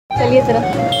चलिए जरा।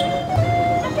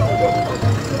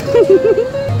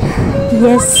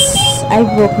 Yes, I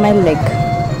broke my leg.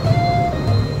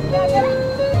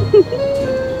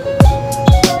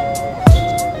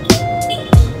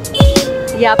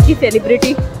 ये आपकी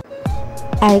celebrity.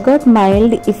 I got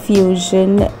mild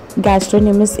effusion,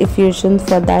 gastronemus effusion.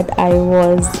 For that I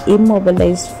was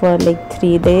immobilized for like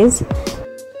 3 days.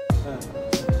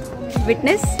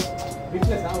 Witness? You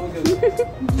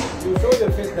show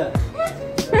your face there.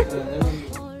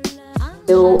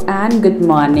 Hello and good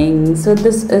morning. So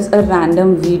this is a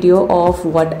random video of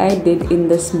what I did in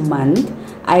this month.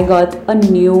 I got a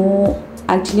new,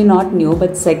 actually not new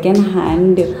but second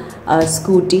hand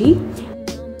SCOOTY.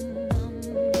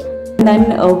 Then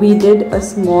we did a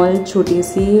small choti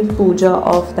si puja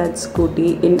of that SCOOTY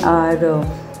in our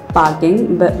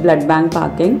parking, blood bank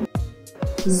parking.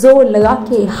 Zor laga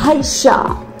ke haisha.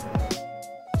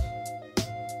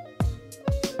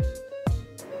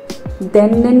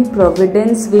 Then in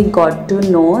Providence we got to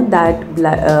know that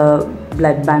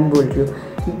blood bank बोल रही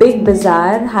हूँ, Big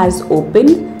Bazaar has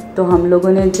opened. तो हम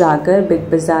लोगों ने जाकर Big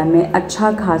Bazaar में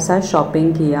अच्छा खासा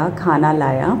शॉपिंग किया, खाना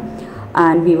लाया,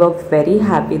 and we were very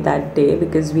happy that day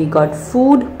because we got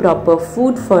food, proper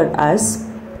food for us.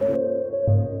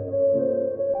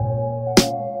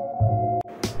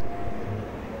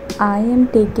 I am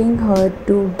taking her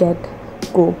to get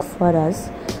Coke for us.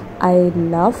 I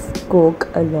love Coke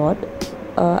a lot.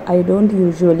 I don't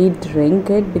usually drink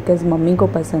it because mummy को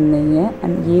पसंद नहीं है,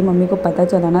 and ये mummy को पता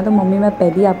चला ना तो मम्मी, मैं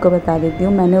पहले ही आपको बता देती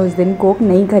हूँ, मैंने उस दिन कोक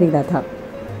नहीं खरीदा था.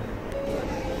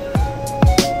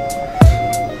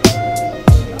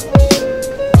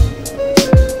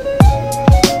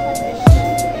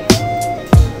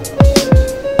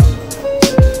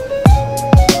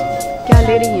 क्या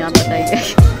ले रही हैं आप बताइए?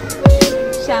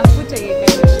 शैम्पू चाहिए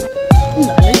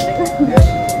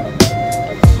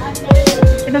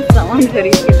इतना सामान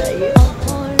खरीद के लाइए.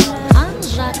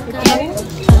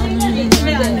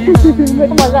 मेरे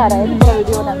को मजा आ रहा है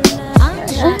वीडियो बनाने.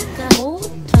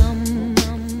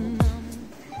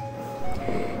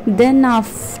 Then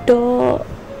after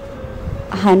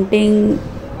hunting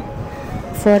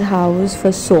for house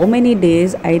for so many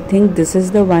days, I think this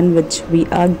is the one which we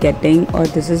are getting, or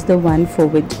this is the one for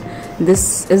which this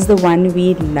is the one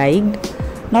we liked.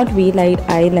 Not we liked,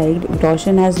 I liked.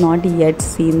 Roshan has not yet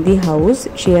seen the house.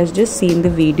 She has just seen the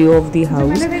video of the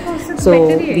house. So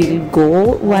we'll go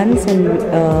once and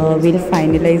we'll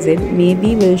finalize it.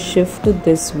 Maybe we'll shift to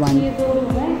this one.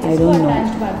 I don't know.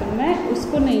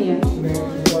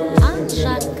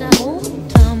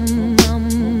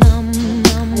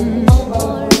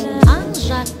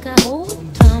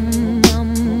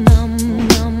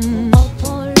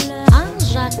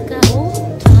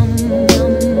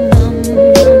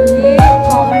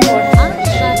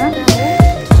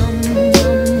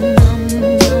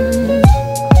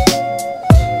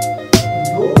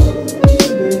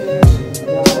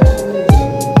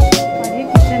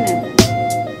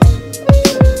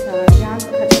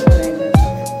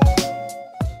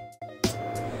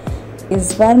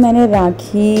 इस बार मैंने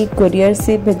राखी courier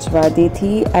से भिजवा दी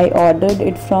थी. I ordered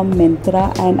it from Myntra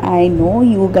and I know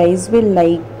you guys will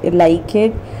like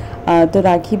it. तो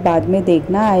राखी बाद में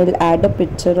देखना. I will add a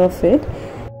picture of it.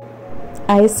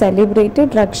 I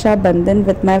celebrated Raksha Bandhan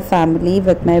with my family,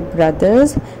 with my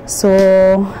brothers. So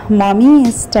mommy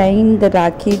is tying the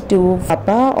Rakhi to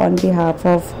Papa on behalf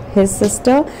of his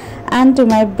sister and to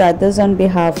my brothers on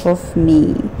behalf of me.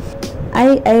 I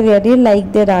really like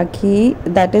the Rakhi.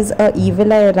 That is a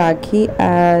evil eye Rakhi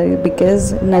because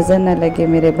nazar na lage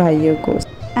mere bhaiyon ko.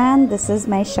 And this is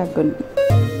my shagun.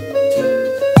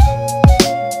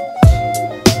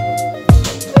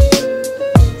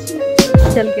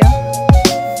 चल गया.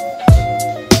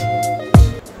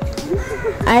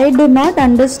 I do not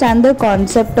understand the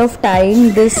concept of tying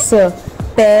this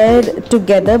pair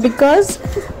together because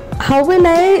how will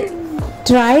I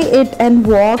try it and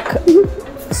walk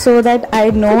so that I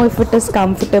know if it is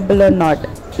comfortable or not?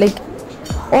 Like,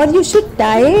 or you should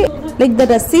tie like the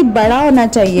रस्सी बड़ा होना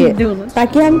चाहिए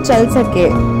ताकि हम चल सके.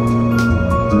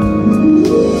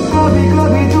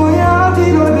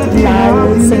 Lal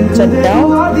Singh Chadda,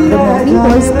 the movie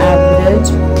was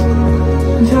average.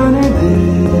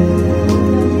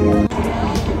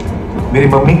 मेरी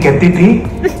mummy कहती थी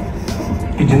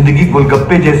कि जिंदगी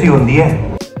गोलगप्पे जैसी होती है.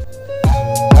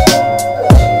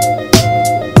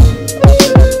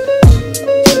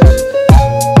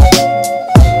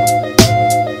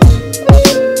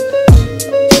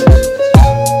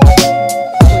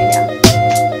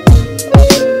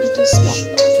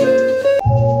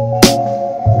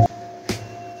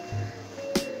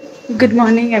 Good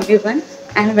morning everyone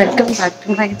and welcome back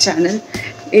to my channel.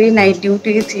 मेरी नाइट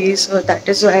ड्यूटी थी, so that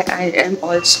is why I am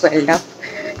all swelled up.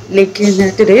 लेकिन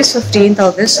today is 15th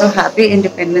August, so happy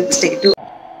independence day to.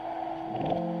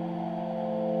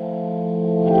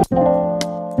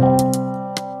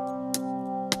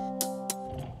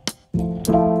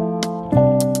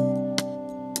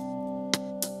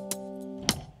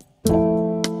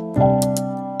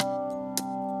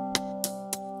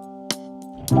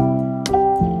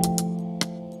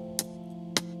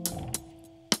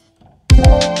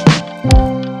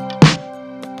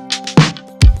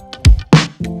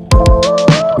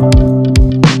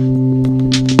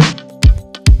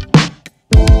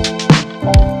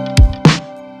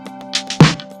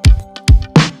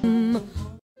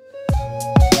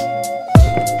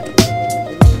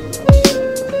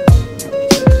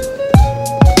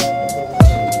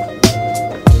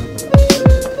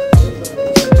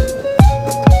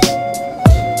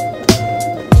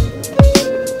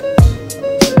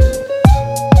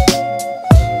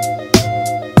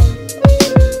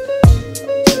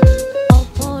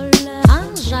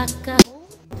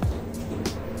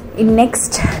 In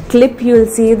next clip you'll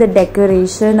see the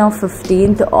decoration of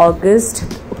 15th August.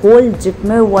 Whole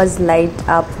Jitmer was light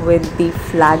up with the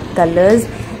flag colors.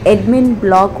 Admin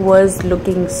block was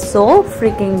looking so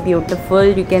freaking beautiful.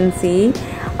 You can see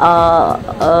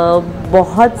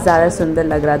बहुत ज़्यादा सुंदर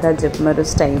लग रहा था जिपमर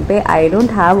उस time पे. I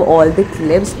don't have all the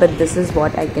clips but this is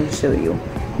what I can show you.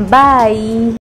 Bye.